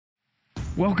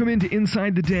Welcome into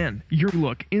Inside the Den, your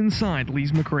look inside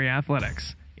Lees McRae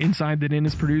Athletics. Inside the Den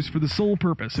is produced for the sole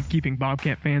purpose of keeping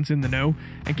Bobcat fans in the know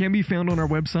and can be found on our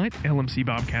website,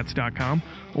 lmcbobcats.com,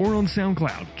 or on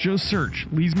SoundCloud. Just search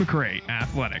Lees McRae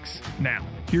Athletics. Now,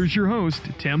 here's your host,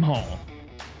 Tim Hall.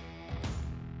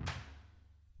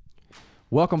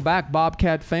 Welcome back,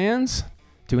 Bobcat fans,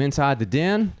 to Inside the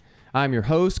Den. I'm your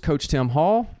host, Coach Tim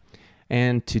Hall,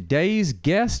 and today's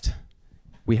guest,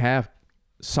 we have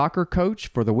soccer coach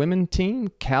for the women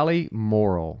team, Callie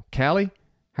Morrill. Callie,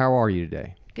 how are you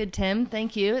today? Good, Tim.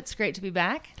 Thank you. It's great to be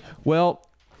back. Well,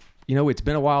 you know, it's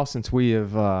been a while since we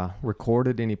have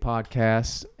recorded any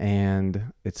podcasts,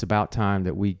 and it's about time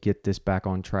that we get this back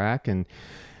on track. And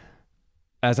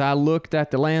as I looked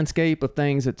at the landscape of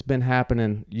things that's been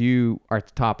happening, you are at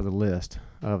the top of the list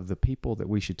of the people that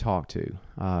we should talk to.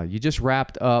 You just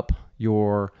wrapped up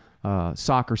your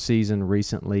soccer season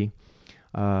recently,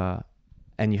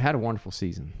 and you had a wonderful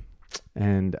season.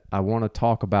 And I want to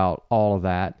talk about all of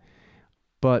that.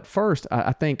 But first,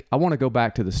 I think I want to go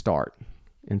back to the start.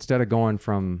 Instead of going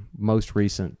from most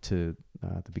recent to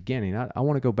the beginning, I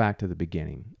want to go back to the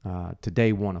beginning, to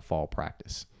day one of fall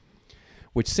practice,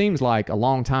 which seems like a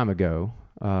long time ago,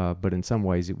 but in some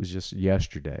ways it was just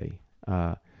yesterday.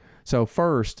 So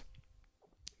first,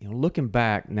 looking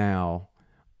back now,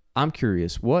 I'm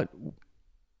curious, what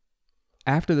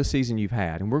after the season you've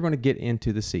had, and we're going to get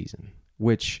into the season,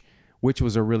 which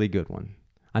was a really good one.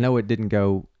 I know it didn't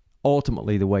go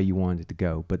ultimately the way you wanted it to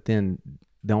go, but then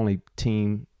the only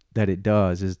team that it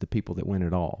does is the people that win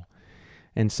it all.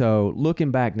 And so looking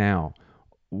back now,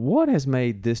 what has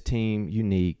made this team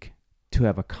unique to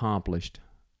have accomplished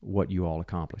what you all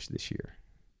accomplished this year?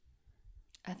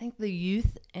 I think the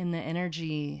youth and the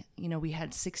energy, we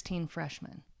had 16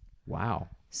 freshmen. Wow.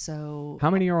 So how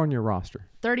many are on your roster?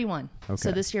 31. Okay.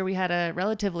 So this year we had a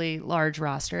relatively large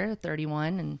roster,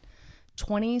 31, and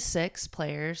 26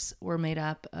 players were made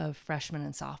up of freshmen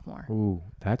and sophomore. Ooh,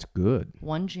 that's good.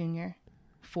 1 junior,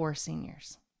 4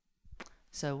 seniors.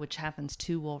 So which happens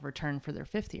 2 will return for their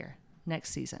 5th year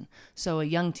next season. So a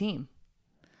young team.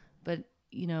 But,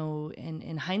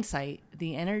 in hindsight,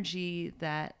 the energy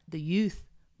that the youth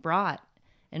brought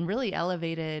and really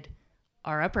elevated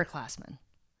our upperclassmen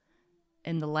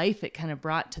and the life it kind of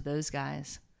brought to those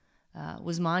guys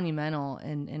was monumental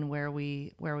in where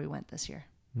we went this year.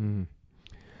 Mm.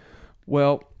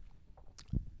 Well,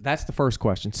 that's the first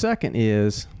question. Second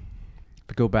is,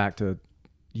 to go back to,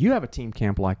 you have a team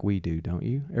camp like we do, don't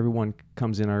you? Everyone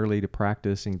comes in early to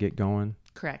practice and get going.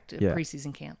 Correct. Yeah.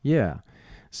 Preseason camp. Yeah.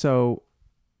 So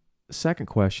second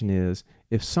question is,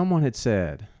 if someone had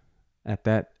said at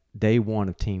that day one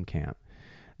of team camp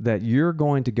that you're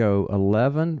going to go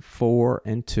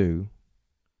 11-4-2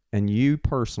 and you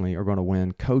personally are going to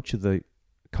win coach of the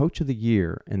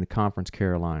year in the Conference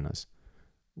Carolinas,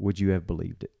 would you have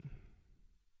believed it?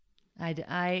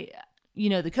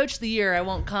 The coach of the year, I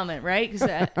won't comment, right? Because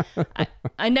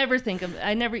I never think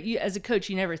as a coach,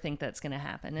 you never think that's going to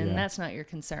happen, and that's not your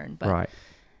concern. But right.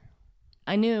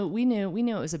 we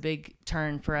knew it was a big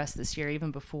turn for us this year, even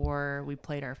before we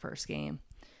played our first game.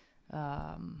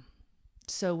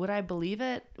 So would I believe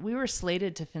it? We were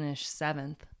slated to finish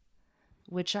 7th,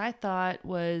 which I thought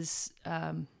was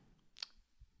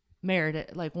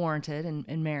merited, like warranted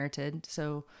and merited.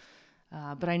 So,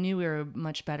 but I knew we were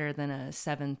much better than a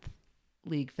 7th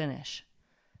league finish.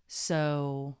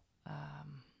 So,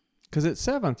 because at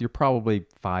 7th, you're probably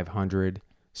 500,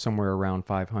 somewhere around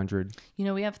 500.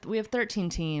 We have 13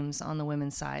 teams on the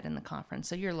women's side in the conference.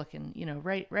 So you're looking,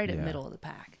 right at middle of the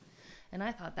pack. And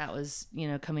I thought that was,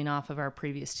 coming off of our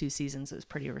previous 2 seasons, it was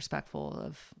pretty respectful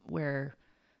of where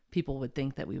people would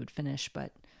think that we would finish.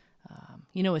 But,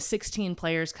 with 16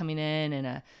 players coming in and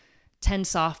a 10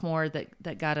 sophomore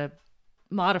that got a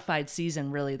modified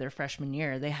season, really their freshman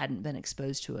year, they hadn't been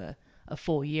exposed to a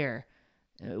full year.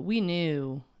 We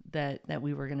knew that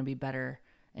we were going to be better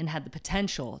and had the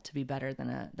potential to be better than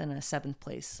a 7th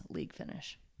place league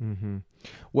finish. Mm-hmm.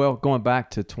 Well, going back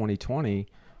to 2020,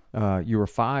 you were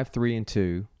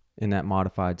 5-3-2 in that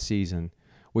modified season,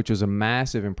 which was a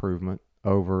massive improvement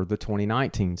over the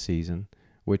 2019 season,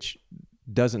 which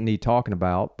doesn't need talking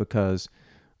about because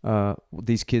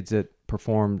these kids that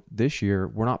performed this year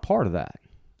were not part of that.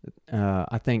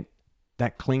 I think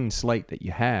that clean slate that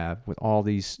you have with all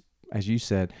these, as you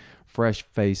said, fresh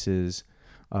faces,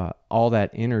 all that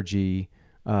energy,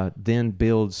 then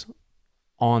builds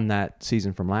on that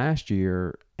season from last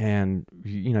year. And,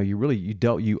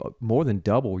 you more than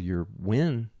double your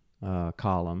win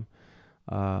column.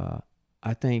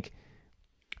 I think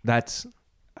that's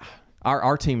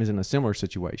our team is in a similar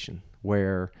situation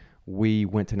where we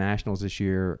went to nationals this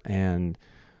year and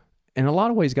in a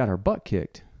lot of ways got our butt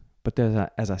kicked. But then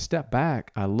as I stepped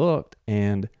back, I looked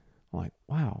and I'm like,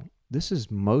 wow, this is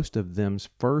most of them's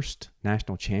first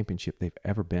national championship they've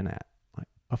ever been at. Like,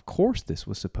 of course this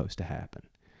was supposed to happen.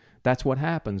 That's what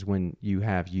happens when you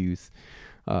have youth,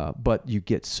 but you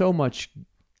get so much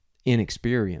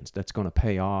inexperience that's going to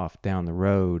pay off down the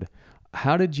road.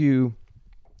 How do you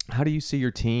see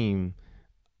your team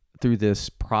through this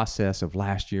process of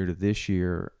last year to this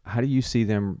year? How do you see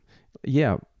them?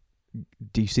 Yeah.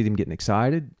 Do you see them getting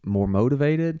excited, more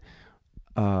motivated,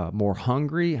 more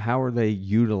hungry? How are they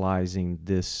utilizing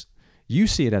this? You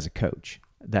see it as a coach,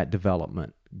 that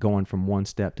development going from one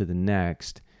step to the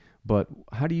next. But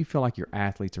how do you feel like your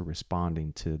athletes are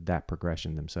responding to that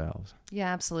progression themselves?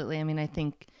 Yeah, absolutely. I mean, I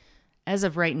think as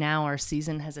of right now, our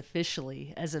season has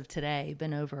officially, as of today,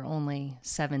 been over only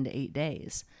 7 to 8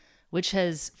 days, which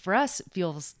has, for us,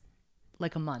 feels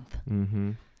like a month.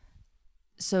 Mm-hmm.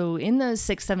 So in those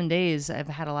 6-7 days, I've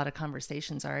had a lot of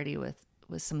conversations already with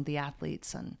some of the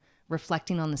athletes and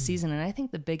reflecting on the season. And I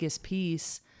think the biggest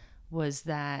piece was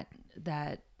that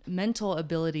mental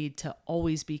ability to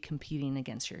always be competing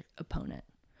against your opponent,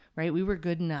 right? We were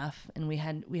good enough and we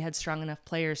had strong enough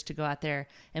players to go out there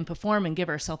and perform and give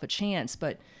ourselves a chance.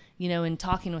 But, you know, in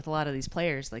talking with a lot of these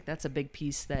players, like that's a big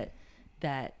piece that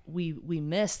we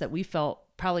missed, that we felt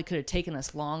probably could have taken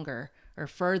us longer or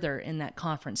further in that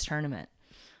conference tournament.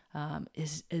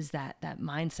 Is that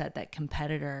mindset, that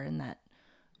competitor, and that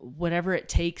whatever it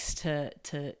takes to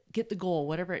get the goal,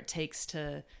 whatever it takes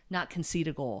to not concede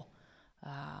a goal.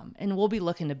 And we'll be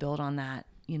looking to build on that,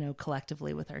 you know,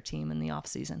 collectively with our team in the off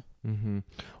season. Mm-hmm.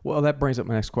 Well, that brings up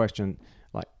my next question.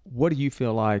 Like, what do you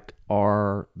feel like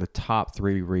are the top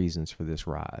 3 reasons for this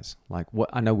rise? Like, what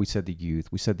I know we said the youth,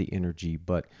 we said the energy,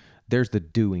 but there's the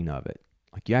doing of it.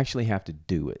 Like, you actually have to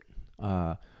do it.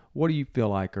 What do you feel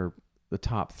like are the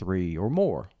top 3 or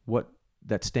more? What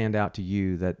that stand out to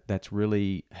you that's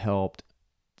really helped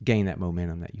gain that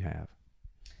momentum that you have?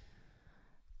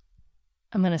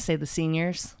 I'm going to say the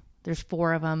seniors. There's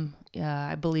 4 of them.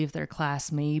 I believe their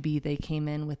class, maybe they came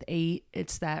in with 8.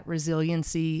 It's that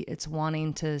resiliency. It's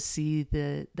wanting to see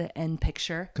the end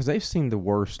picture. Because they've seen the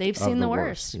worst. They've seen the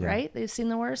worst, yeah. Right? They've seen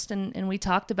the worst. And we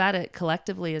talked about it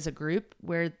collectively as a group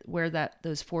where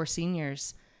those 4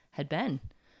 seniors had been.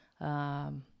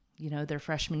 You know, their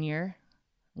freshman year,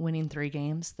 winning 3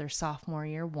 games. Their sophomore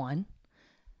year, 1.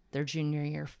 Their junior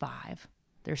year, 5.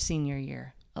 Their senior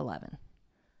year, 11.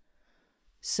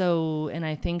 So, and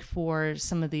I think for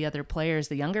some of the other players,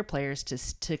 the younger players,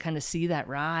 to kind of see that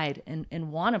ride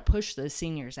and want to push those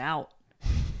seniors out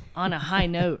on a high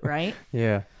note, right?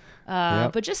 Yeah.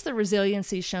 Yep. But just the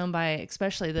resiliency shown by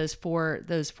especially those four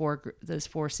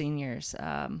seniors,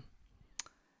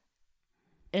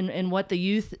 and what the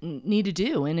youth need to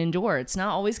do and endure. It's not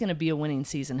always going to be a winning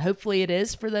season. Hopefully, it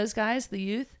is for those guys, the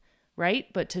youth, right?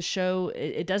 But to show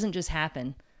it doesn't just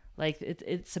happen. Like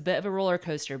it's a bit of a roller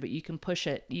coaster, but you can push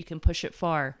it. You can push it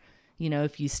far, you know,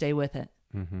 if you stay with it.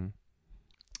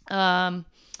 Mm-hmm.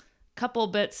 Couple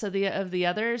bits of the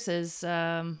others is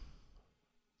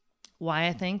why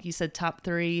I think you said top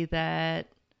 3 that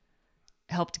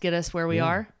helped get us where we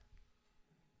are.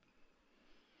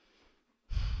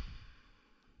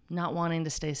 Not wanting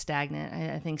to stay stagnant.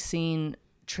 I think seeing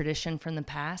tradition from the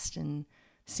past and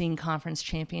seeing conference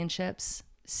championships,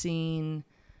 seeing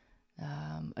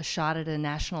a shot at a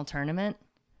national tournament,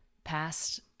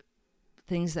 past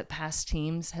things that past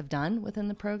teams have done within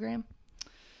the program.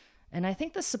 And I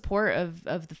think the support of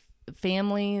the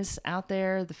families out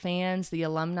there, the fans, the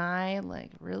alumni, like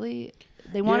really,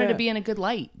 they wanted to be in a good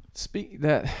light.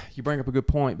 That you bring up a good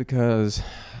point, because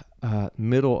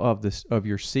middle of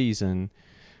your season,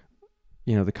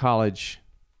 you know, the college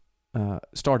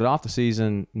started off the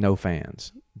season, no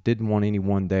fans, didn't want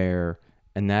anyone there.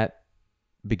 And that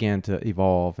began to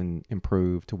evolve and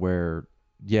improve to where,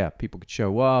 people could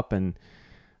show up. And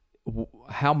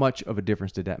how much of a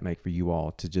difference did that make for you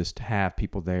all to just have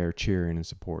people there cheering and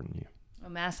supporting you? Oh,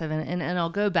 massive. And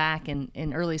I'll go back in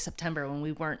early September when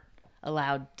we weren't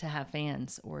allowed to have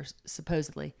fans, or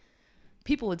supposedly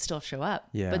people would still show up,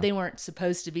 but they weren't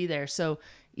supposed to be there. So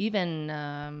even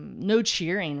no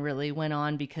cheering really went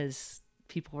on because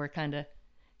people were kind of,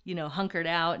 you know, hunkered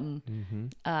out. And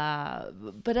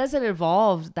but as it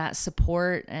evolved, that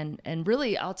support and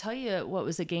really, I'll tell you what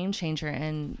was a game changer.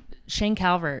 And Shane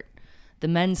Calvert, the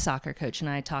men's soccer coach, and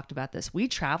I talked about this. We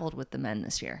traveled with the men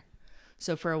this year.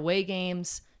 So for away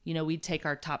games, you know, we'd take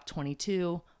our top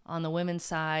 22. On the women's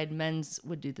side, men's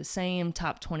would do the same,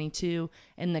 top 22.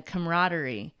 And the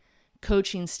camaraderie,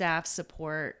 coaching staff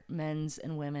support, men's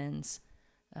and women's,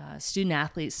 student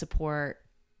athlete support,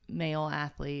 male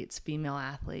athletes, female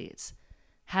athletes.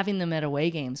 Having them at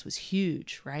away games was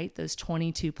huge, right? Those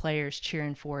 22 players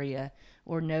cheering for you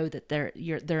or know that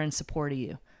they're in support of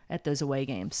you at those away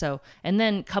games. So, and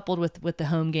then coupled with the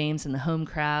home games and the home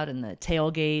crowd and the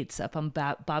tailgates up on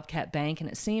Bobcat Bank, and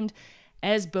it seemed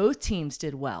as both teams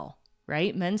did well,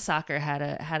 right? Men's soccer had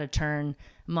a turn,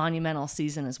 monumental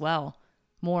season as well.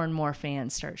 More and more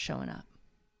fans start showing up,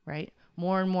 right?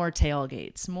 More and more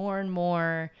tailgates, more and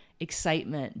more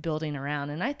excitement building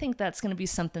around. And I think that's going to be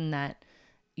something that,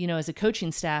 as a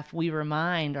coaching staff, we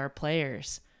remind our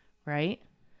players, right?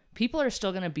 People are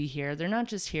still going to be here. They're not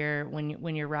just here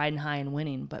when you're riding high and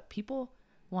winning, but people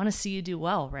want to see you do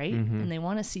well, right? Mm-hmm. And they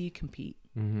want to see you compete.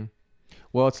 Mm-hmm.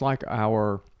 Well, it's like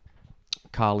our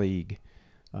colleague,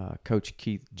 Coach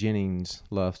Keith Jennings,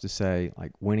 loves to say,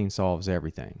 like, winning solves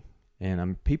everything.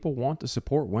 And people want to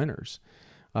support winners.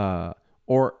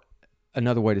 Or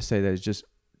another way to say that is just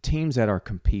teams that are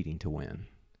competing to win.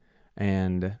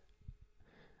 And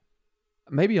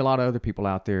maybe a lot of other people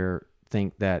out there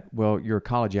think that, well, you're a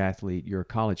college athlete, you're a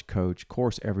college coach, of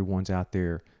course everyone's out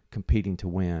there competing to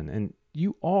win. And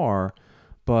you are,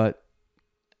 but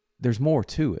there's more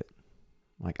to it.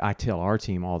 Like I tell our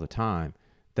team all the time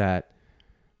that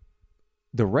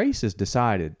the race is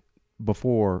decided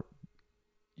before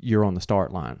you're on the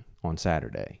start line on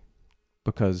Saturday,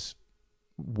 because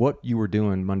what you were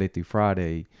doing Monday through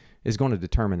Friday is going to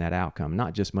determine that outcome,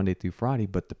 not just Monday through Friday,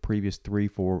 but the previous 3,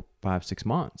 4, 5, 6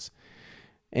 months.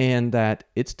 And that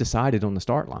it's decided on the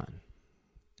start line.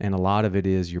 And a lot of it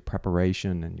is your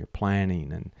preparation and your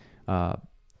planning, and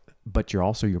but you're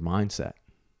also your mindset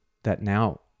that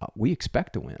now we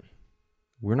expect to win.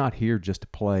 We're not here just to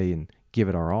play and give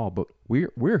it our all, but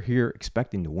we're here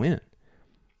expecting to win.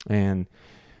 And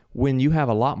when you have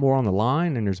a lot more on the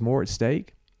line and there's more at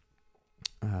stake,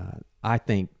 I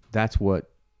think that's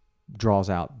what draws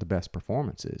out the best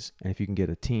performances. And if you can get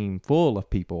a team full of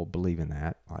people believing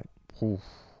that, like, whew,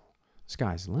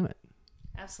 sky's the limit.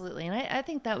 Absolutely. And I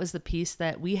think that was the piece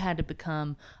that we had to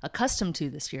become accustomed to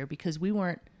this year, because we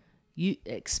weren't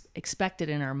expected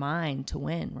in our mind to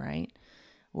win, right?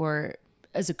 Or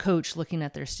as a coach looking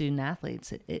at their student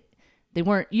athletes, they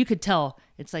weren't, you could tell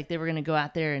it's like they were going to go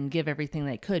out there and give everything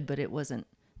they could, but it wasn't.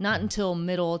 Not until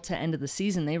middle to end of the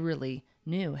season, they really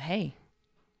knew, hey,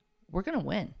 we're going to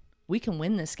win. We can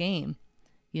win this game,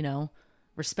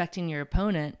 respecting your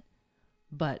opponent,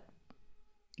 but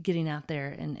getting out there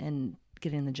and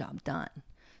getting the job done.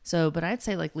 So, but I'd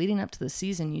say, like, leading up to the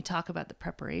season, you talk about the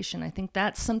preparation. I think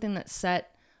that's something that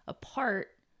set apart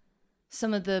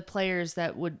some of the players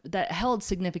that held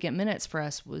significant minutes for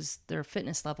us was their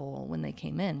fitness level when they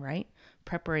came in, right?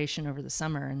 Preparation over the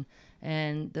summer.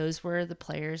 And those were the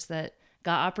players that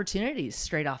got opportunities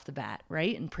straight off the bat,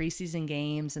 right? In preseason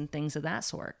games and things of that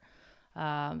sort.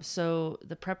 So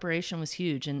the preparation was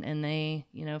huge. And they,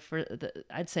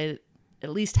 I'd say at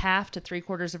least half to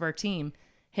 3/4 of our team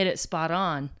hit it spot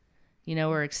on,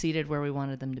 or exceeded where we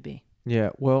wanted them to be.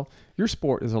 Yeah, well, your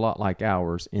sport is a lot like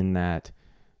ours in that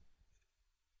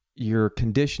your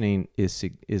conditioning is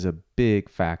a big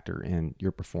factor in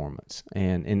your performance.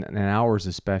 And in ours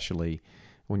especially,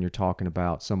 when you're talking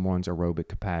about someone's aerobic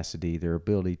capacity, their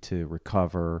ability to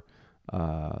recover,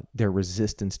 their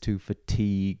resistance to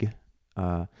fatigue.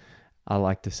 I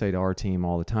like to say to our team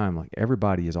all the time, like,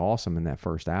 everybody is awesome in that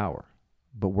first hour.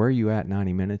 But where are you at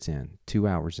 90 minutes in, 2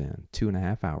 hours in,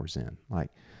 2.5 hours in?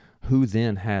 Like, who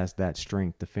then has that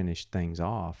strength to finish things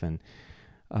off? And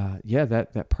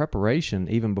that preparation,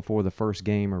 even before the first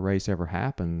game or race ever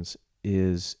happens,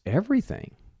 is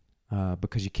everything.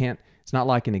 Because you can't, it's not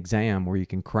like an exam where you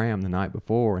can cram the night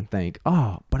before and think,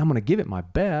 oh, but I'm going to give it my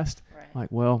best. Right.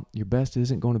 Like, well, your best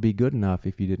isn't going to be good enough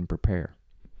if you didn't prepare.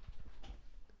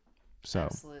 So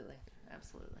Absolutely.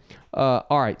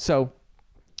 All right. So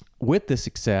with the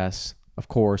success, of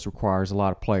course, requires a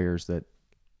lot of players that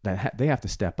they have to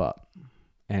step up.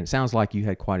 And it sounds like you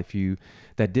had quite a few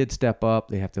that did step up.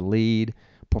 They have to lead,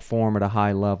 perform at a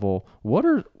high level. What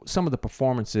are some of the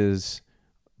performances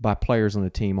by players on the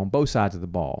team on both sides of the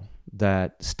ball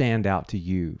that stand out to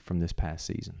you from this past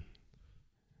season?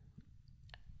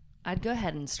 I'd go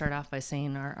ahead and start off by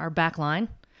saying our back line.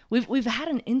 We've had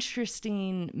an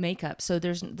interesting makeup. So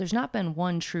there's not been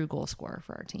one true goal scorer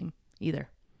for our team either.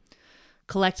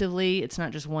 Collectively, it's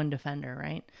not just one defender,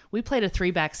 right? We played a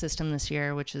 3-back system this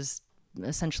year, which is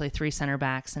essentially 3 center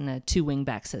backs and a 2 wing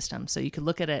back system. So you could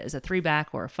look at it as a 3-back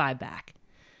or a 5-back,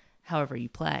 however you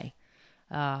play.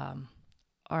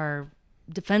 Our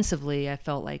defensively, I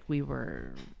felt like we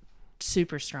were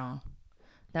super strong.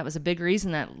 That was a big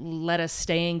reason that let us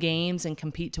stay in games and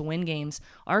compete to win games.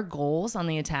 Our goals on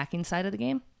the attacking side of the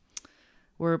game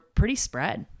were pretty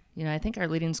spread. I think our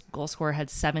leading goal scorer had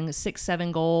 7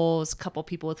 goals, a couple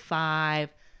people with 5,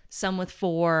 some with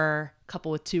 4, a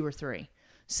couple with 2 or 3.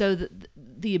 So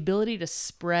the ability to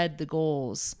spread the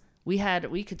goals,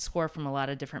 we could score from a lot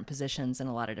of different positions and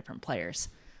a lot of different players,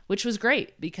 which was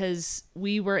great because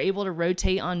we were able to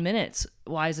rotate on minutes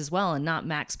wise as well and not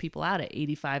max people out at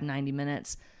 85, 90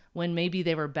 minutes when maybe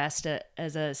they were best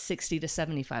as a 60 to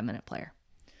 75 minute player.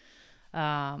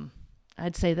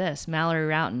 I'd say this, Mallory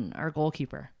Roughton, our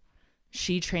goalkeeper,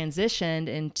 she transitioned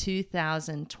in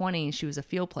 2020. She was a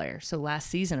field player. So last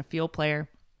season, a field player.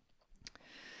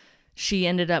 She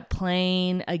ended up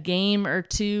playing a game or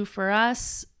 2 for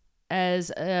us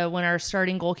as when our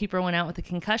starting goalkeeper went out with a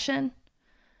concussion.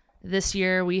 This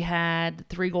year we had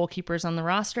 3 goalkeepers on the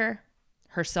roster,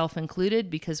 herself included,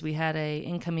 because we had a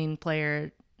incoming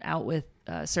player out with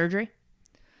surgery.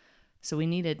 So we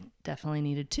definitely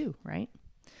needed 2, right?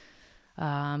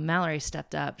 Mallory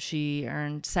stepped up. She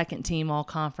earned second team all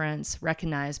conference,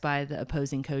 recognized by the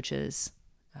opposing coaches.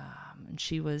 And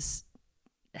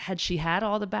had she had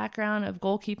all the background of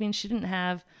goalkeeping, she didn't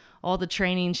have all the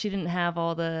training. She didn't have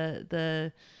all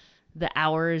the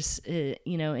hours,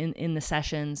 in the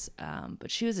sessions. But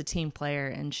she was a team player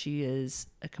and she is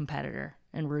a competitor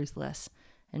and ruthless.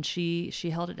 And she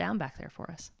held it down back there for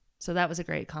us. So that was a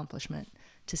great accomplishment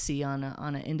to see on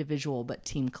an individual but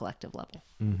team collective level.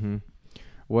 Mm-hmm.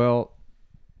 Well,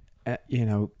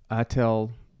 I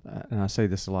tell, and I say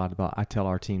this a lot about, I tell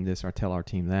our team this, or I tell our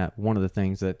team that. One of the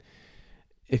things that,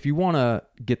 if you want to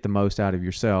get the most out of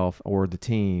yourself or the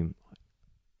team,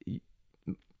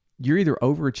 you're either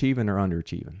overachieving or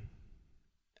underachieving.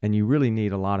 And you really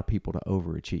need a lot of people to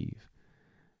overachieve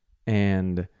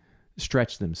and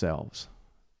stretch themselves.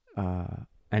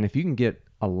 And if you can get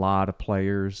a lot of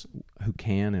players who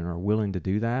can and are willing to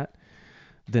do that,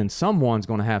 then someone's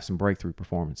going to have some breakthrough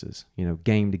performances,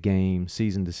 game to game,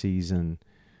 season to season.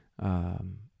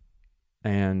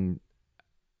 And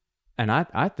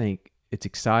I think it's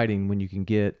exciting when you can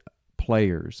get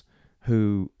players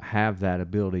who have that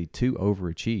ability to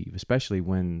overachieve, especially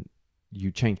when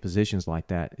you change positions like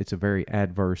that. It's a very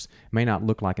adverse, may not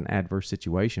look like an adverse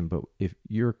situation, but if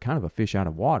you're kind of a fish out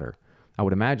of water, I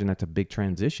would imagine that's a big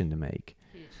transition to make.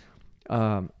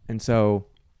 And so,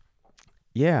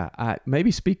 yeah, I maybe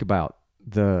speak about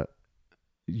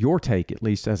your take, at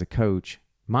least as a coach.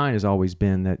 Mine has always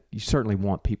been that you certainly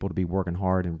want people to be working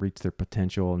hard and reach their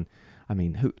potential. And I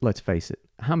mean, let's face it,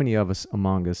 how many of us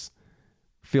among us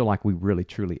feel like we really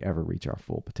truly ever reach our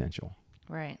full potential?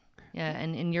 Right. Yeah.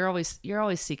 And you're always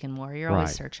seeking more. You're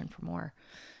always searching for more.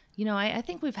 I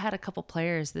think we've had a couple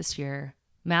players this year,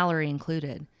 Mallory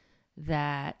included,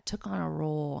 that took on a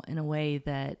role in a way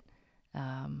that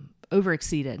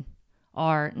overexceeded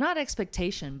our, not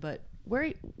expectation, but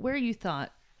where you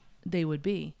thought they would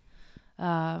be.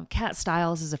 Kat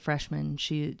Stiles is a freshman.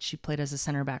 She played as a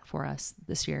center back for us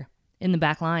this year in the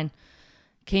back line.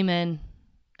 Came in,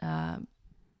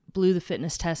 blew the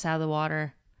fitness test out of the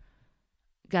water,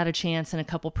 got a chance in a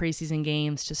couple preseason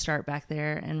games to start back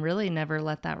there, and really never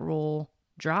let that role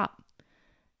drop.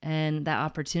 And that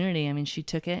opportunity, I mean, she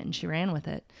took it and she ran with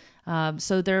it.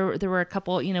 So there were a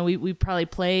couple, we probably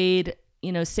played,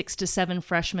 6 to 7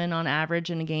 freshmen on average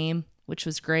in a game, which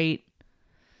was great.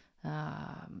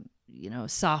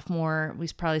 Sophomore, we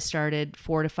probably started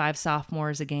 4 to 5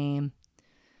 sophomores a game,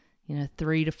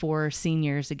 3 to 4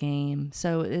 seniors a game.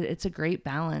 So it's a great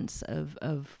balance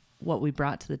of what we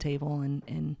brought to the table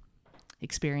and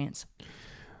experience.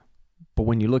 But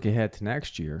when you look ahead to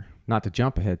next year, not to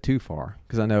jump ahead too far,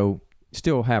 because I know you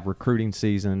still have recruiting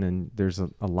season and there's a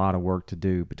lot of work to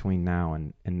do between now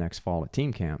and next fall at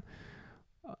team camp.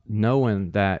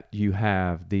 Knowing that you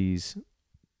have these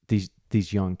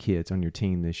young kids on your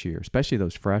team this year, especially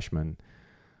those freshmen,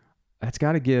 that's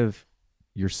got to give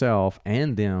yourself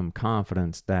and them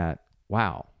confidence that,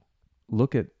 wow,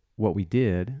 look at what we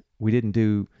did. We didn't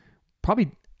do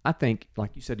probably, I think,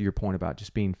 like you said to your point about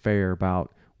just being fair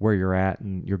about where you're at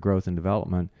and your growth and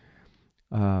development,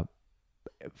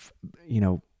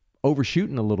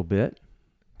 overshooting a little bit,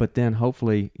 but then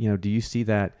hopefully, do you see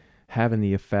that having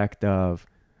the effect of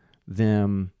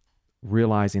them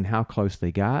realizing how close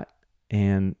they got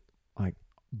and like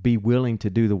be willing to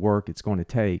do the work it's going to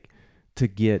take to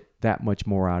get that much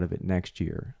more out of it next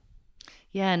year?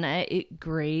 Yeah. And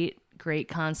great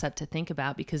concept to think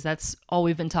about, because that's all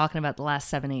we've been talking about the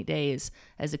last 7-8 days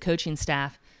as a coaching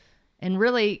staff, and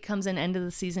really comes in end of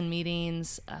the season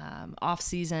meetings, off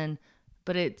season,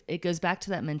 but it goes back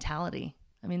to that mentality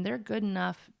I mean, they're good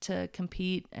enough to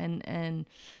compete and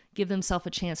give themselves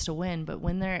a chance to win. But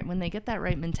when they get that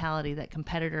right mentality, that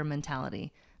competitor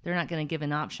mentality, they're not going to give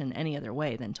an option any other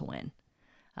way than to win.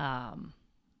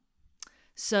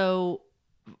 So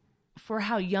for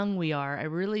how young we are, I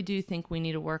really do think we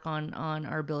need to work on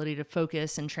our ability to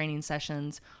focus in training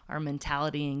sessions, our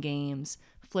mentality in games,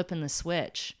 flipping the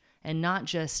switch, and not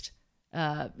just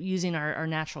using our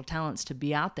natural talents to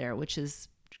be out there, which is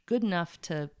good enough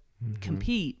to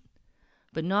compete,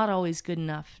 but not always good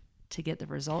enough to get the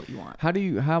result you want. How do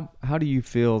you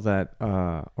feel that,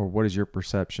 or what is your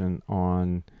perception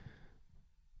on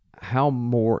how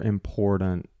more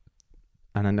important,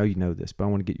 and I know you know this, but I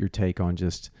want to get your take on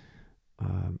just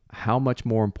how much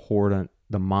more important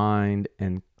the mind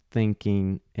and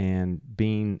thinking and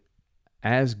being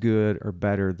as good or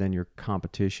better than your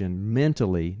competition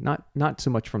mentally, not so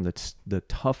much from the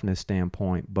toughness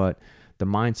standpoint, but the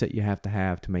mindset you have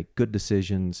to make good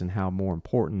decisions, and how more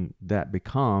important that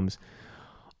becomes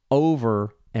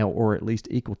over, or at least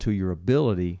equal to, your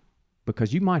ability.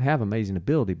 Because you might have amazing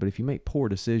ability, but if you make poor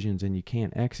decisions and you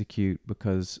can't execute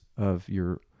because of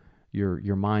your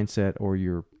mindset or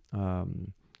your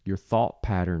thought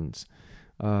patterns,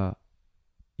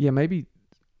 maybe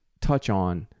touch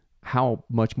on how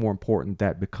much more important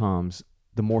that becomes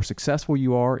the more successful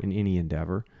you are in any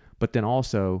endeavor, but then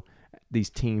also these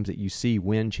teams that you see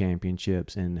win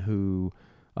championships and who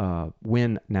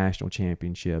win national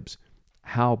championships,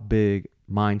 how big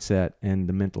mindset and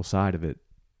the mental side of it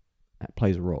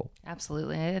plays a role.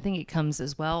 Absolutely. I think it comes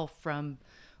as well from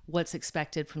what's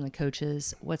expected from the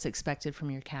coaches, what's expected from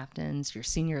your captains, your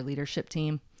senior leadership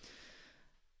team.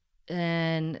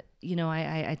 And,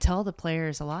 I tell the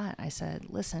players a lot. I said,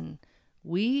 listen,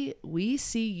 we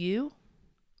see you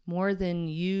more than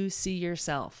you see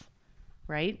yourself,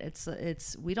 right?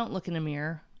 It's we don't look in a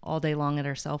mirror all day long at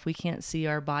ourselves. We can't see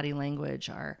our body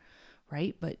language,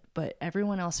 right? But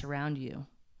everyone else around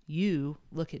you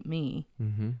look at me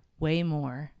way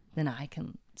more than I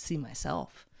can see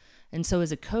myself. And so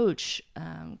as a coach,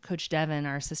 Coach Devin,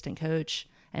 our assistant coach,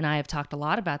 and I have talked a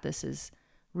lot about this, is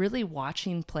really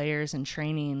watching players in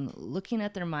training, looking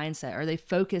at their mindset. Are they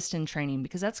focused in training?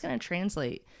 Because that's going to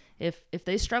translate. If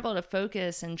they struggle to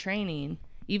focus in training,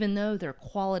 even though they're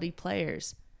quality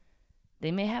players,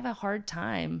 they may have a hard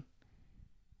time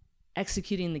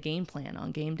executing the game plan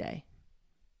on game day.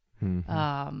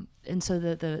 And so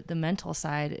the mental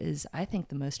side is, I think,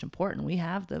 the most important. We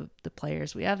have the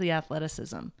players, we have the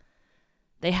athleticism,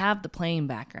 they have the playing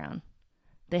background,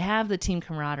 they have the team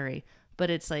camaraderie, but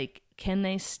it's like, can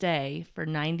they stay for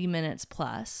 90 minutes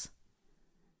plus?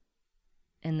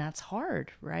 And that's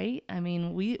hard, right? I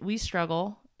mean, we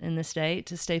struggle in this day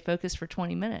to stay focused for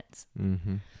 20 minutes.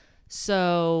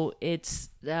 So it's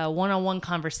one-on-one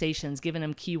conversations, giving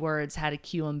them keywords, how to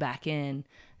cue them back in.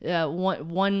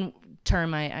 One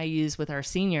term I use with our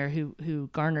senior who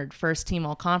garnered first team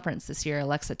all conference this year,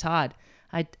 Alexa Todd.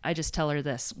 I just tell her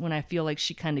this when I feel like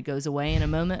she kind of goes away in a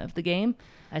moment of the game.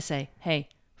 I say, hey,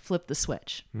 flip the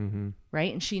switch,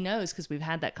 right? And she knows, because we've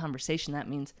had that conversation. That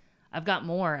means I've got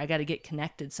more. I got to get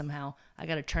connected somehow. I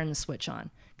got to turn the switch on,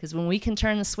 because when we can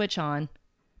turn the switch on,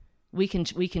 we can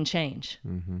change,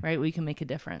 right? We can make a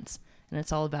difference, and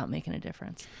it's all about making a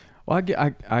difference. Well,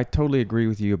 I totally agree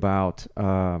with you about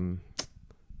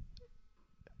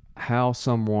how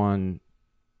someone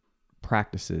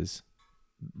practices.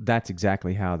 That's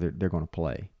exactly how they're going to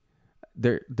play.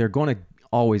 They're going to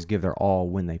always give their all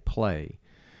when they play,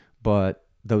 but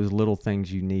those little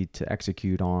things you need to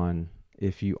execute on,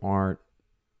 if you aren't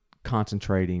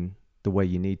concentrating the way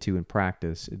you need to in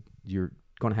practice, you're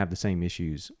going to have the same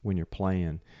issues when you're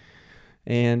playing.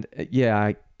 And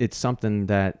it's something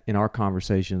that in our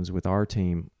conversations with our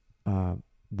team,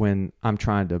 when I'm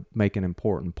trying to make an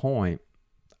important point,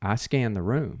 I scan the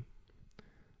room,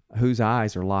 whose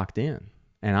eyes are locked in,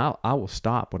 and I will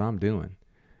stop what I'm doing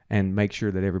and make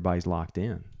sure that everybody's locked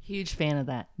in. Huge fan of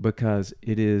that. Because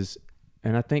it is,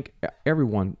 and I think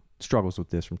everyone struggles with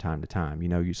this from time to time.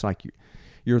 It's like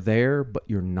you're there, but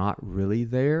you're not really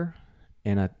there.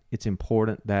 And it's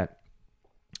important that,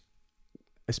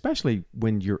 especially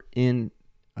when you're in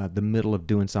the middle of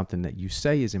doing something that you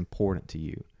say is important to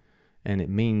you, and it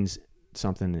means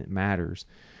something that matters,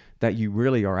 that you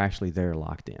really are actually there,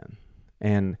 locked in.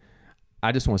 And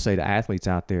I just want to say to athletes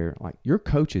out there, like, your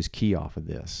coach is key off of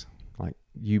this. Like,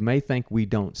 you may think we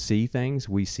don't see things,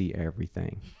 we see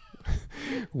everything.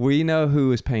 We know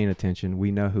who is paying attention,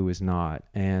 we know who is not.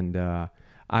 And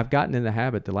I've gotten in the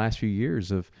habit the last few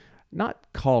years of not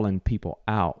calling people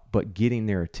out, but getting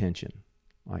their attention.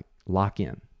 Like, lock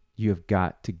in. you have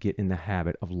got to get in the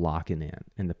habit of locking in.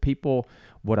 And the people,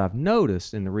 what I've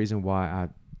noticed, and the reason why I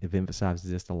have emphasized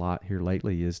this a lot here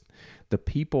lately, is the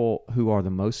people who are the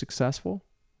most successful,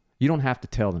 you don't have to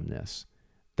tell them this.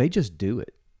 They just do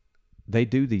it. They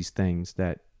do these things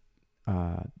that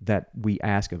we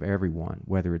ask of everyone,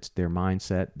 whether it's their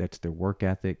mindset, that's their work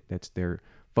ethic, that's their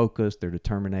focus, their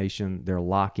determination, their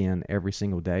lock in every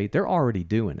single day. They're already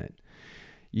doing it.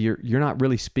 You're not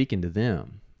really speaking to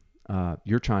them.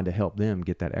 You're trying to help them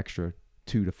get that extra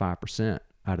 2 to 5%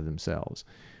 out of themselves.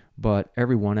 But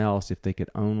everyone else, if they could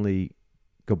only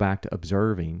go back to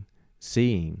observing,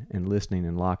 seeing and listening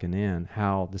and locking in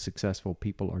how the successful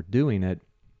people are doing it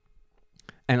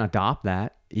and adopt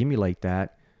that, emulate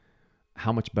that,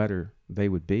 how much better they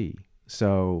would be.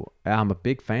 So I'm a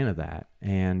big fan of that.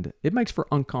 And it makes for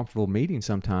uncomfortable meetings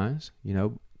sometimes,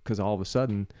 because all of a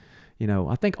sudden,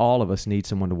 I think all of us need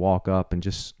someone to walk up and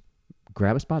just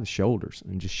grab us by the shoulders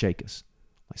and just shake us,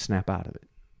 like snap out of it.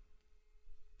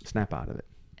 Snap out of it.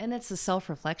 And it's the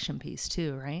self-reflection piece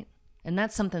too, right? And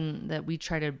that's something that we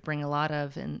try to bring a lot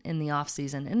of in the off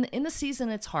season. In the season,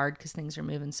 it's hard because things are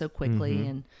moving so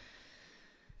quickly.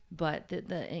 But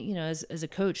as a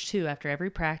coach too, after every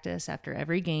practice, after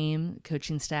every game,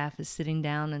 coaching staff is sitting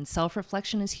down, and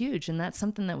self-reflection is huge. And that's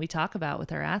something that we talk about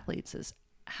with our athletes is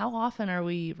how often are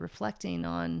we reflecting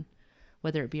on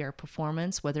whether it be our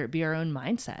performance, whether it be our own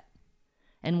mindset.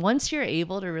 And once you're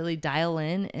able to really dial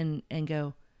in and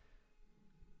go,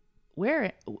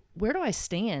 where do I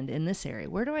stand in this area?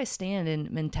 Where do I stand in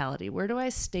mentality? Where do I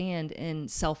stand in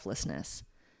selflessness?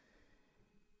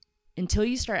 Until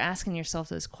you start asking yourself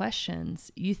those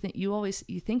questions, you think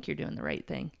you're doing the right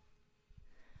thing.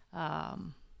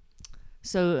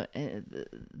 So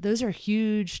those are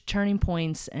huge turning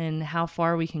points in how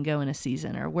far we can go in a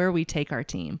season or where we take our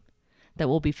team that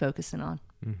we'll be focusing on.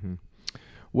 Mm-hmm.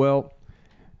 Well,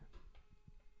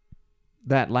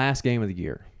 that last game of the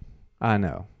year, I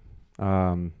know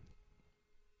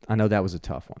that was a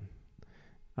tough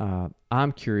one.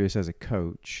 I'm curious as a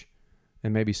coach,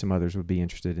 and maybe some others would be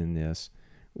interested in this.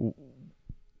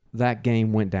 That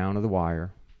game went down to the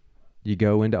wire. You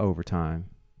go into overtime,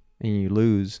 and you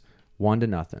lose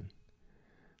 1-0.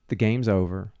 The game's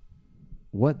over.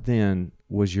 What then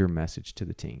was your message to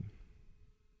the team?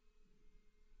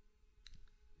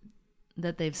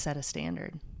 That they've set a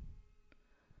standard.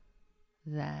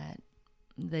 That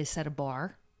they set a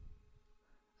bar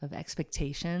of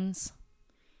expectations.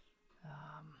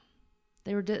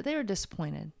 They were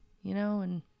disappointed,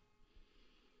 and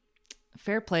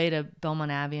fair play to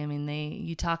Belmont Abbey. I mean,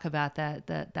 you talk about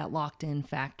that locked in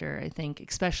factor. I think,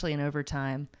 especially in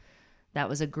overtime, that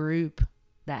was a group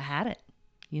that had it,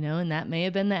 and that may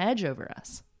have been the edge over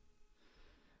us.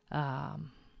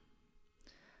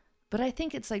 But I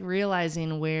think it's like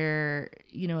realizing where,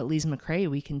 at Lees McRae,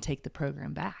 we can take the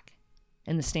program back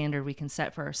and the standard we can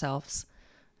set for ourselves.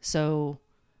 So,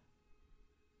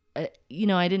 I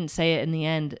didn't say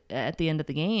it at the end of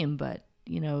the game, but,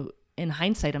 in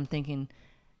hindsight, I'm thinking,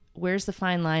 where's the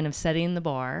fine line of setting the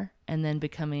bar and then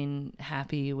becoming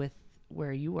happy with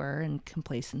where you were and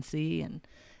complacency? And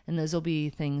those will be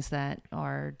things that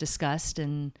are discussed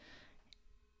and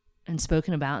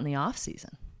spoken about in the off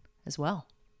season as well.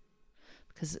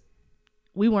 Because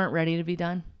we weren't ready to be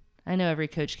done. I know every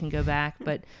coach can go back,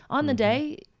 but on the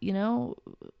day,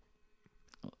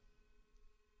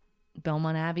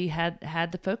 Belmont Abbey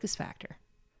had the focus factor,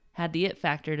 had the it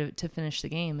factor to finish the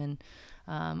game, and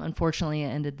unfortunately, it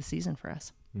ended the season for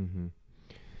us. Mm-hmm.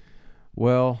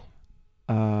 Well,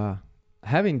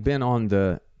 having been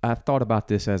I've thought about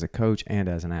this as a coach and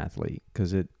as an athlete,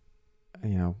 because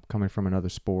coming from another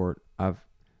sport,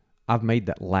 I've made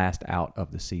that last out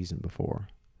of the season before,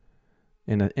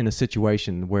 in a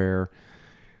situation where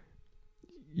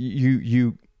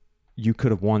you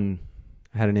could have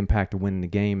had an impact of winning the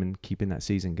game and keeping that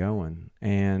season going.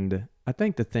 And I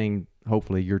think the thing,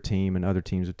 hopefully, your team and other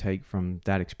teams would take from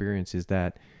that experience is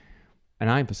that, and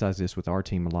I emphasize this with our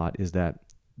team a lot, is that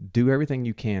do everything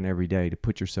you can every day to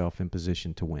put yourself in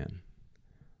position to win.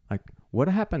 Like, what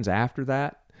happens after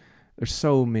that? There's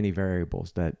so many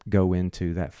variables that go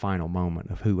into that final moment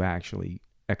of who actually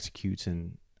executes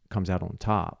and comes out on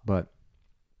top. But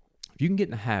if you can get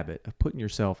in the habit of putting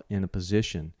yourself in a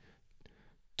position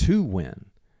to win,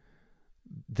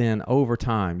 then over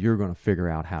time you're going to figure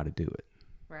out how to do it.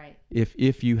 Right.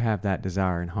 If you have that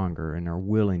desire and hunger and are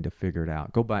willing to figure it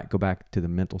out, go back to the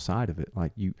mental side of it.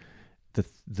 Like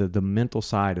the mental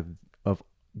side of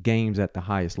games at the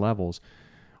highest levels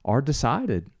are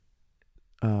decided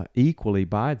equally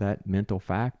by that mental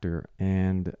factor.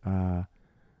 And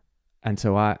And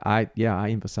so I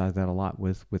emphasize that a lot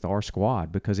with our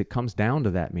squad, because it comes down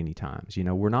to that many times. You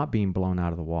know, we're not being blown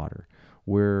out of the water.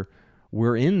 We're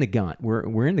in the gun.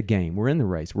 We're in the game. We're in the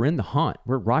race. We're in the hunt.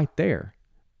 We're right there.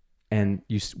 And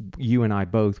you and I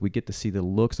both, we get to see the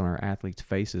looks on our athletes'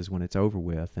 faces when it's over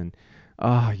with. And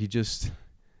you just,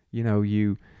 you know,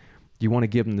 you want to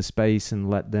give them the space and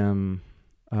let them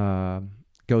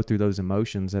go through those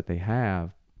emotions that they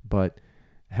have, but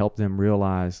help them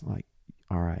realize, like,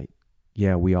 all right,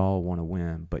 yeah, we all want to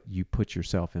win, but you put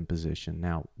yourself in position.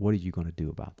 Now, what are you going to do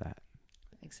about that?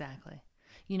 Exactly.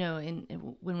 You know,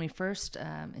 when we first,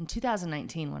 in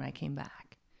 2019, when I came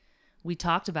back, we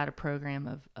talked about a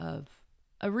program of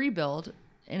a rebuild,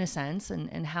 in a sense,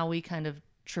 and how we kind of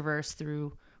traverse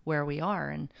through where we are.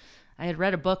 And I had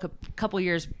read a book a couple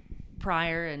years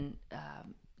prior and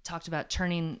talked about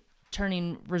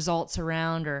turning results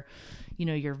around, or, you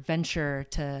know, your venture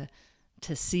to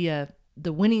see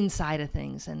the winning side of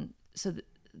things. And so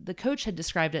the coach had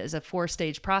described it as a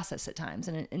 4-stage process at times.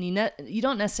 And you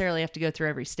don't necessarily have to go through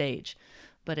every stage,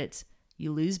 but it's,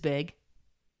 you lose big,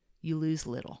 you lose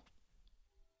little,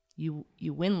 you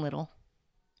win little,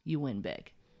 you win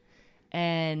big.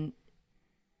 And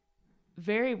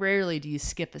very rarely do you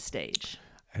skip a stage.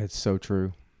 It's so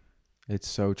true. It's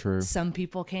so true. Some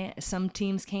people can, some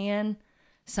teams can,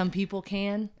 some people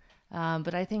can.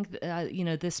 But I think, you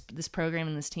know, this program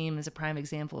and this team is a prime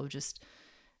example of just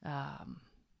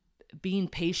being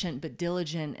patient but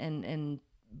diligent and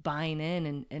buying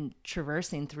in and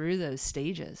traversing through those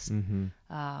stages.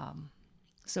 Mm-hmm.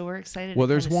 So we're excited. Well,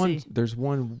 there's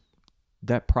one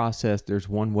that process. There's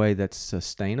one way that's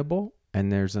sustainable, and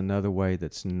there's another way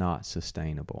that's not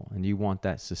sustainable. And you want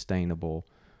that sustainable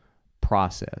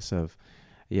process of,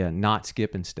 not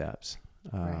skipping steps.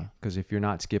 Because if you're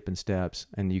not skipping steps,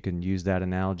 and you can use that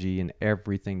analogy in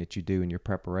everything that you do in your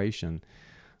preparation,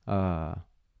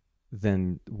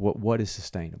 then what is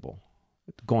sustainable?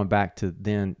 Going back to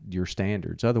then your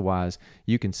standards. Otherwise,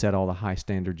 you can set all the high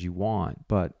standards you want,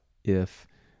 but if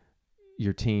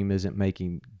your team isn't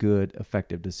making good,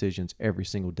 effective decisions every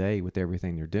single day with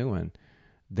everything they're doing,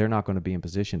 they're not going to be in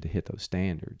position to hit those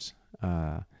standards.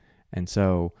 And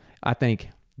so I think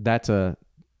that's a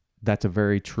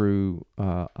very true,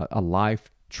 a life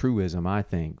truism. I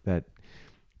think that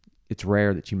it's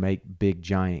rare that you make big,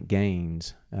 giant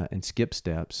gains and skip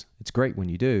steps. It's great when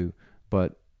you do,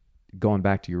 but going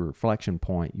back to your reflection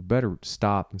point, you better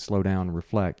stop and slow down and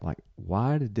reflect, like,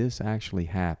 why did this actually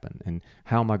happen? And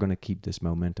how am I going to keep this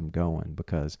momentum going?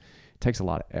 Because it takes a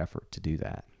lot of effort to do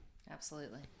that.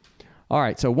 Absolutely. All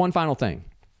right, so one final thing,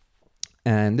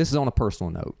 and this is on a personal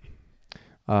note.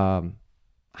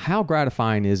 How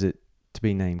gratifying is it to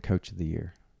be named Coach of the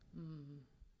Year?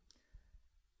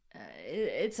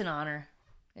 It's an honor.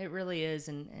 It really is.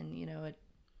 And you know,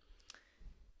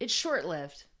 it's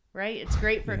short-lived, right? It's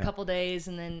great for a couple days,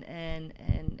 and then,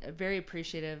 and very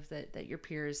appreciative that your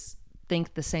peers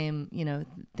think the same, you know,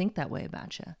 think that way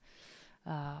about you.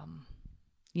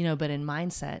 You know, but in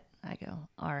mindset, I go,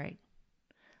 all right,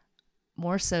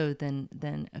 more so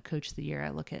than a Coach of the Year, I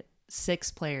look at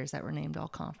 6 players that were named all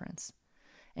conference.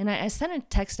 And I sent a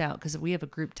text out because we have a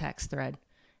group text thread,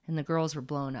 and the girls were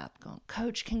blown up going,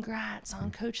 Coach, congrats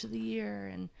on Coach of the Year.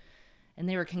 And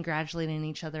they were congratulating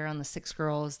each other on the 6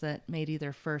 girls that made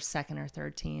either first, second, or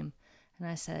third team. And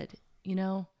I said, you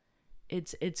know,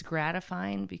 it's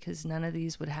gratifying because none of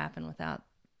these would happen without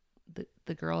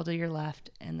the girl to your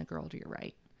left and the girl to your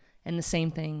right. And the same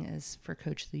thing is for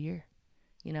Coach of the Year,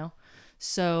 you know?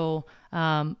 So,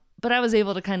 but I was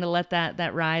able to kind of let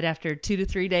that ride after 2 to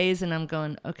 3 days, and I'm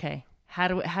going, okay, how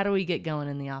do we get going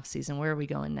in the off season? Where are we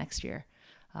going next year?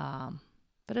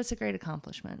 But it's a great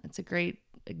accomplishment. It's a great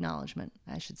acknowledgement,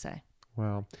 I should say.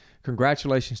 Well,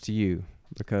 congratulations to you,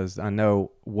 because I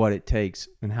know what it takes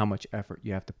and how much effort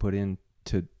you have to put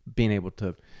into being able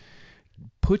to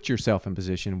put yourself in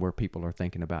position where people are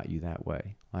thinking about you that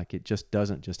way. Like, it just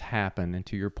doesn't just happen. And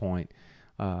to your point,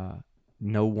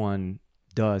 no one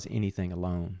does anything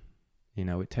alone. You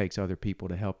know, it takes other people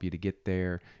to help you to get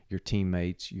there, your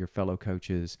teammates, your fellow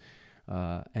coaches,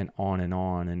 and on and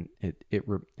on. And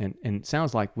it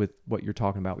sounds like with what you're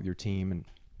talking about with your team and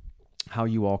how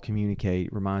you all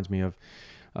communicate reminds me of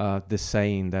this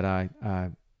saying that I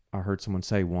heard someone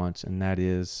say once, and that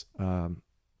is,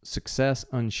 success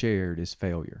unshared is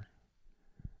failure.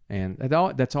 And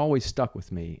that's always stuck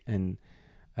with me. And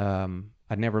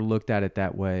I never looked at it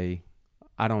that way.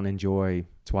 I don't enjoy,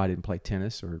 that's why I didn't play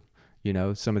tennis or, you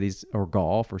know, some of these, or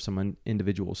golf or some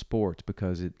individual sports,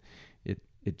 because it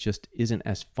just isn't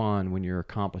as fun when you're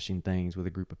accomplishing things with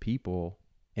a group of people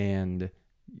and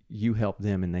you help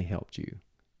them and they helped you.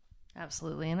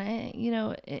 Absolutely. And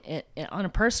I, on a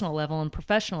personal level and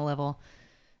professional level,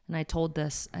 and I told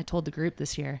the group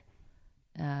this year,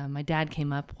 my dad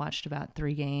came up, watched about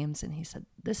 3 games, and he said,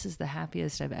 "This is the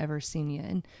happiest I've ever seen you."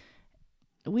 And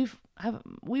we've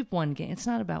won games. It's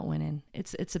not about winning.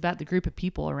 It's about the group of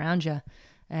people around you.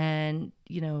 And,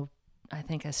 I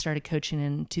think I started coaching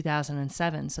in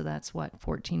 2007. So that's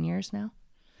 14 years now.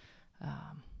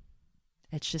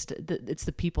 It's just, it's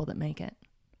the people that make it.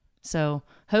 So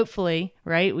hopefully,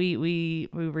 right, we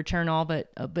return all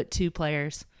but 2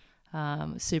 players.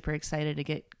 Super excited to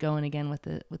get going again with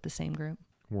the same group.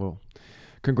 Well,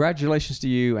 congratulations to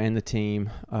you and the team.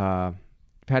 You've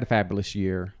had a fabulous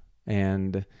year,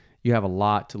 and you have a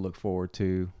lot to look forward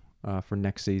to for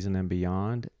next season and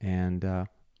beyond. And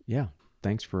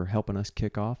thanks for helping us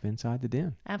kick off Inside the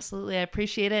Den. Absolutely, I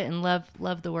appreciate it and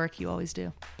love the work you always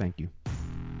do. Thank you.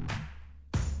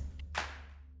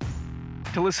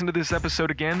 To listen to this episode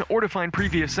again or to find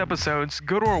previous episodes,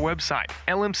 go to our website,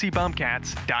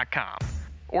 lmcbobcats.com,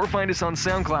 or find us on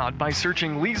SoundCloud by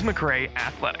searching Lees McRae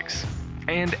Athletics.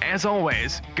 And as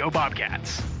always, go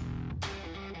Bobcats!